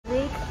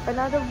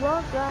another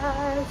vlog,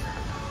 guys.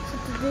 So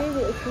today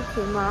we actually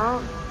came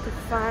out to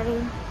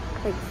find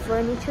like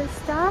furniture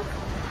stuff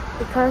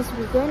because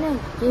we're gonna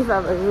give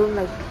our room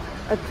like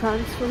a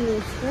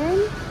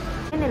transformation.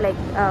 Gonna like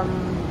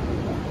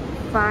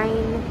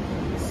find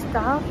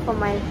stuff for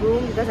my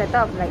room because I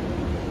thought of like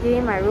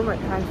giving my room a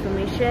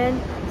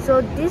transformation.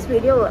 So this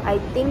video will, I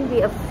think,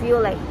 be a few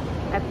like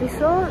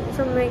episodes,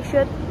 so make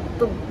sure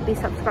to be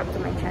subscribed to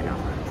my channel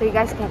so you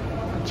guys can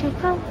check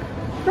out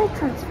my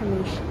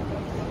transformation.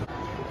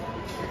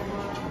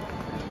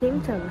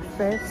 Came to our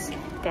first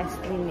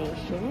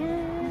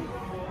destination.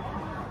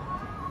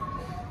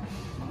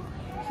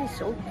 This is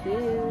so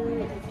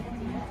cute.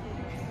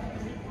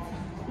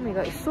 Oh my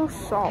god, it's so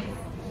soft.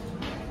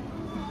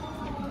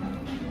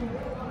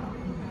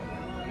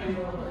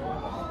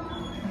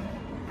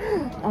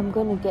 I'm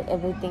gonna get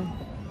everything.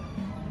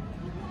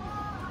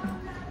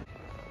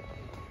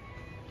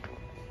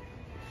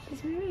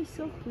 This mirror is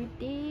so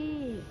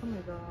pretty. Oh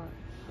my god.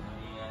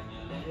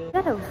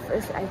 Got our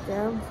first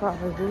item for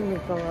our room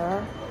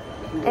makeover,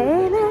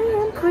 and I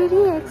am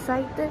pretty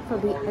excited for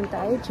the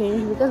entire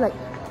change because like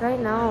right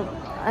now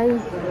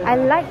I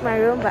like my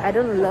room but I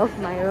don't love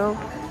my room.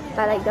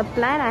 But like the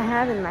plan I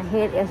have in my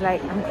head is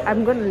like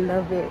I'm gonna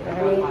love it,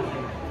 right?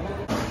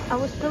 I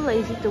was too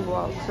lazy to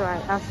walk, so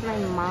I asked my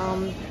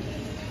mom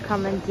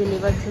come and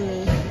deliver to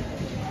me.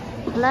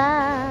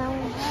 Hello.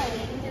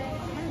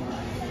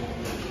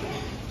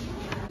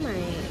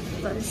 My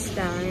first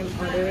time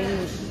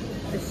ordering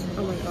this.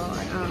 Oh my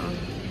god.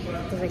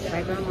 There's like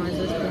background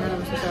noises behind.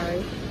 I'm so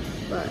sorry,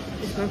 but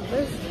it's my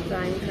first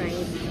time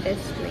trying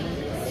this drink,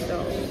 so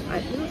I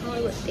don't know how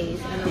it would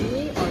taste. I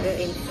normally order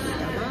in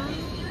Starbucks.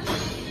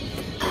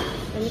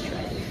 Let me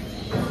try it.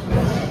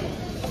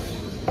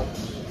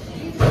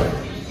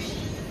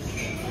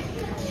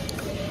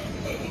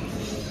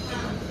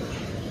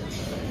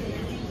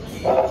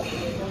 Okay.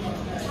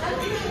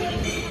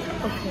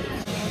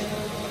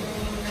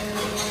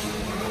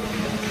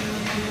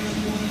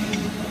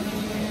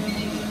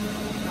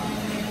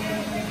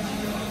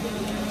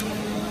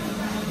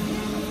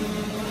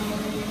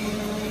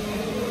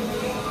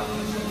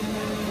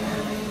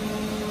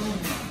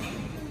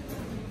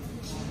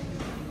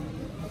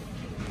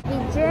 We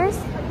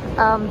just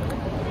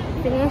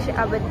finished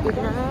our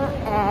dinner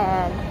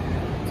and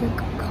took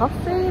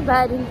coffee, but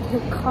I didn't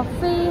take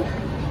coffee.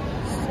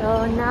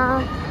 So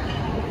now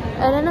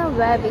I don't know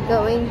where we're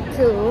going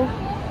to,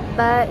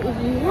 but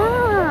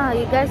yeah,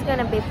 you guys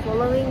gonna be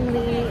following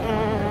me.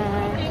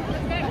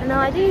 And no,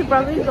 I think we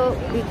probably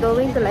be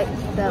going to like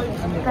the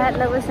pet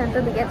lover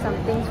center to get some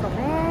things from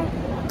there.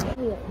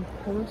 We are in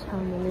Homes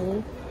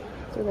Harmony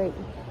to like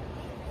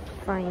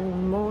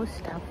find more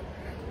stuff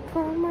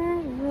for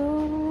my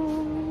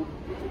room.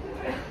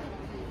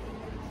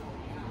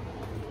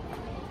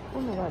 Oh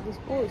my god, this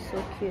bowl is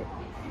so cute.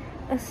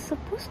 I was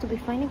supposed to be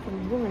finding for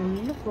my room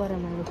and look what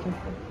am I looking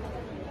for.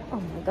 Oh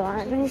my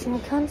god, I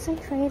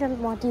concentrate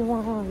on what you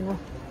want. Oh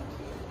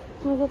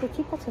my god, the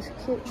teapots are so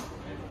cute.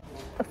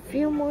 A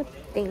few more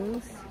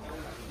things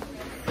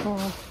for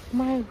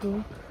my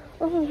room.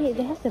 Oh wait,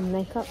 they have the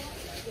makeup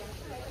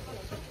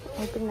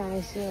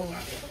organizer.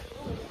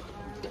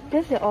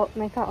 There's the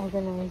makeup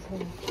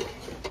organizer.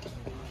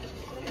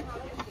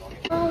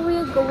 So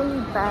we're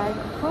going back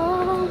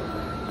home.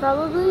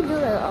 Probably do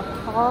like a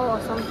haul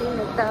or something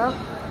like that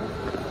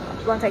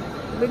once I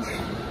reach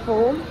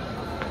home.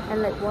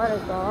 And like what I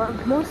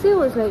got mostly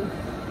was like,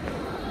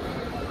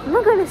 I'm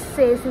not gonna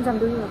say since I'm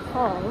doing a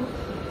haul.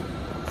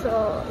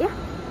 So yeah,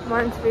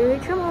 once we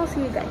reach home I'll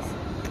see you guys.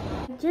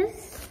 I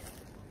just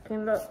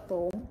came back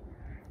home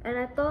and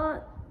I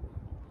thought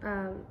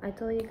I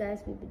told you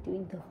guys we'd be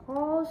doing the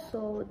haul,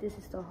 so this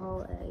is the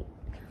haul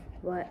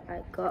what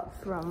I got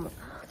from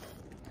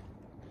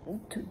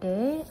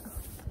today.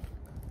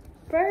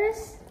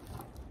 First,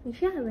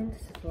 actually I went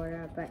to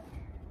Sephora but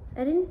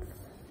I didn't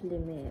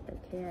film it,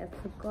 okay? I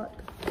forgot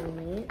to film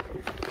it,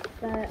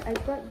 but I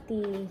got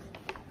the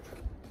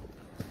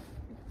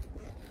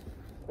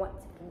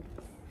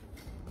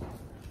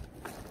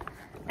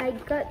I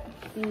got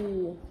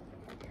the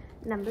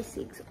number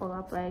 6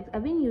 Olaplex.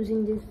 I've been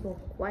using this for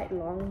quite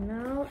long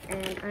now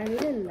and I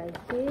really like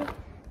it.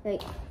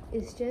 Like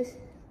it's just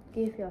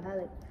give your hair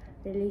like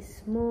really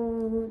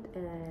smooth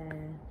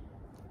and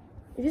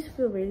it just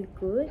feels really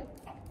good.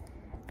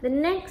 The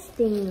next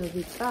thing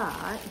we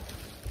got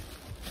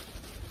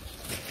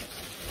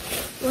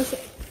was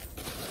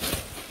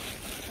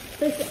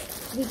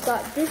we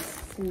got this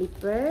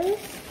slippers.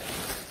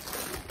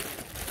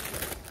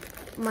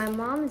 My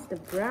mom is the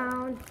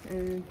brown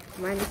and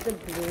mine is the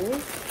blue.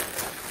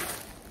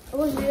 It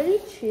was really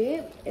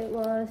cheap. It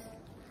was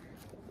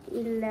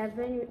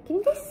 11. Can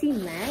you guys see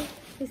Mac?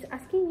 He's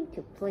asking me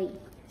to play.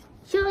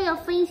 Show your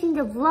face in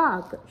the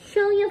vlog.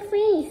 Show your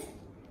face.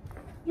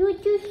 You're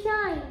too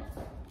shy.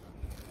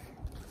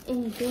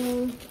 And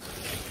then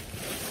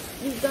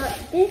we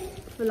got this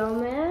floor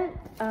mat.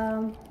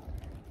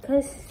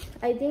 Cause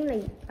I think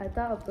like I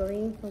thought of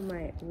going for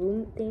my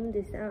room theme.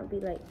 This time would be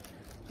like,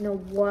 you know,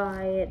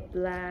 white,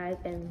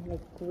 black, and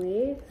like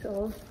gray.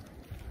 So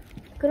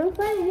couldn't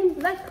find any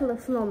black color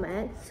floor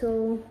mat,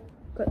 so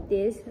got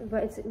this.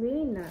 But it's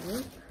really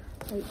nice,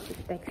 like the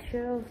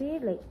texture of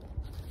it, like,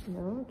 you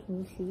know, can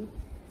you see?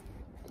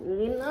 It's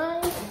really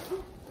nice.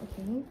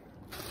 Okay.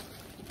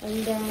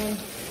 And then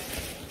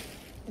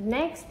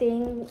next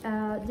thing,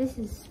 this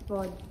is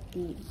for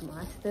the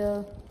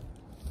master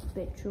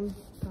bedroom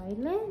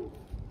toilet,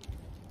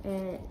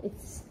 and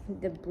it's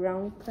the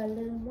brown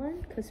color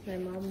one because my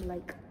mom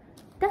like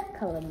that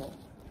color more.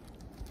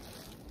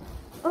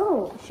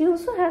 Oh, she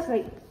also has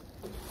like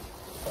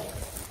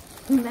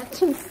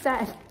matching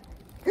set.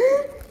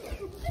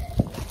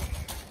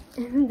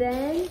 And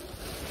then,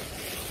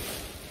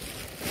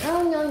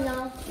 oh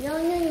no,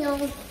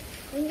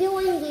 we do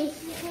want this.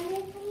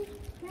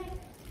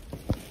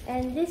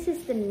 And this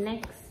is the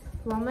next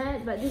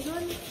format, but this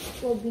one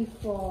will be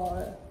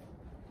for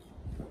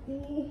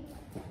the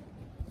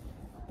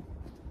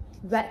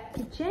rat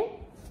kitchen.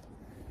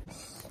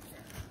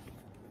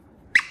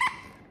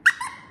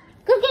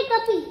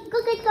 Go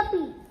get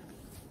copy.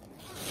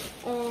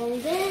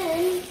 And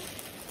then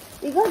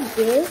we got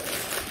this.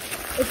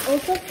 It's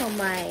also for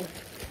my.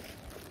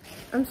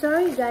 I'm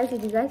sorry guys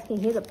if you guys can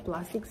hear the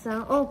plastic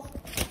sound. Oh,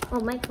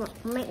 Mike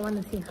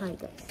want to say hi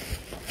guys.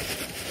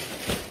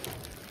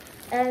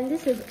 And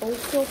this is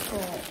also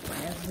for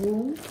my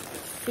room,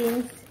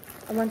 since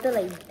I wanted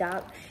like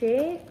dark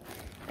shade,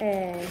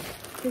 and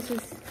this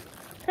is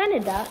kind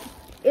of dark.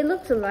 It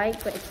looks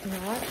alike, but it's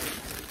not.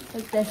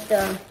 Like there's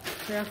the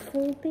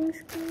ruffle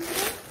things coming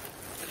out,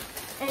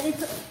 and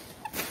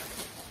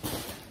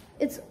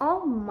it's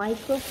all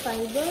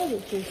microfiber,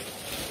 which is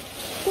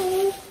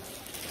cool.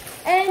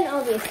 And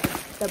obviously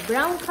the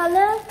brown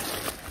color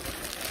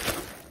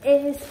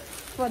is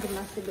for the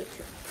master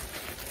bedroom.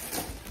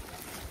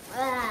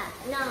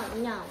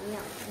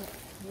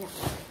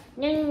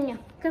 No,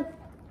 come.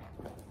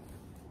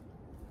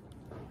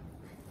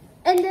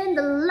 And then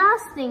the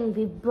last thing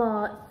we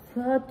bought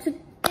for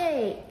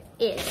today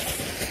is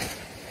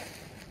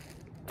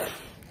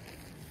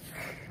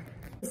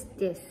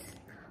this.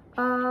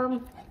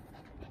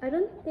 I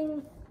don't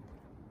think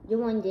you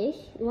want this.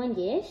 You want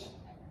this?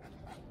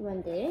 You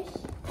want this?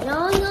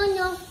 No,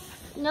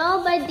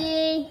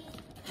 nobody.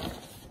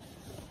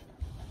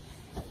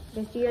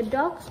 Does your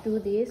dogs do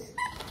this?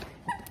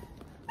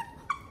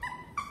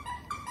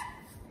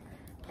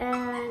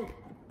 And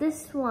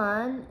this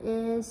one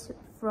is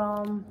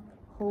from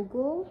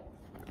Hogo.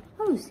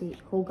 How do you say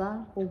it?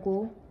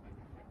 Hogo?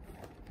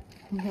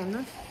 I'm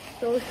not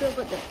so sure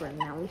about the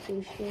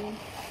pronunciation,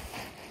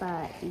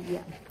 but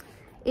yeah.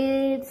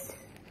 It's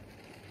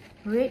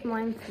red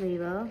wine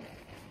flavor,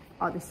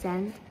 or the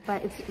scent,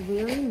 but it's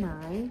really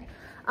nice.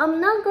 I'm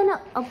not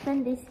gonna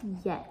open this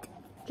yet,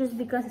 just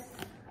because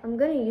I'm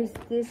gonna use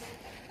this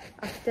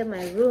after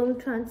my room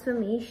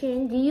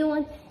transformation. Do you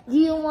want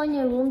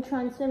your room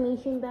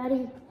transformation,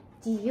 buddy?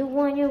 Do you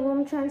want your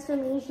room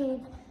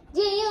transformation?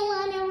 Do you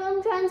want a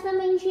room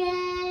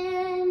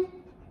transformation?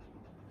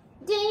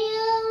 Do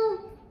you?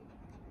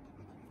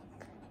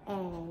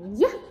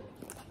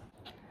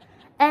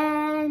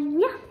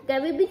 And yeah,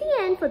 that will be the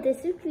end for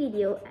this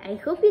video. I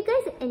hope you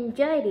guys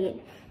enjoyed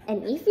it,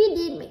 and if you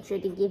did, make sure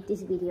to give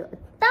this video a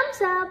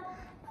thumbs up.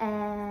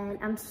 And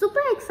I'm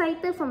super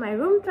excited for my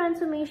room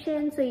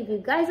transformation, so if you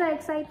guys are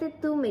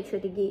excited too, make sure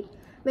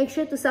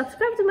to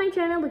subscribe to my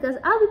channel, because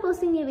I'll be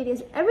posting new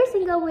videos every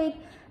single week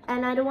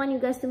and I don't want you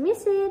guys to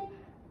miss it.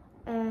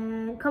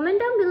 And comment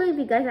down below if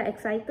you guys are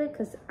excited,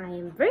 because I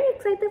am very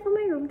excited for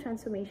my room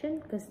transformation,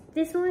 because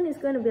this one is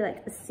going to be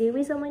like a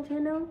series on my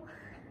channel.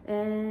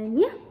 And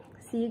yeah,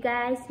 see you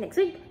guys next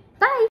week.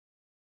 Bye.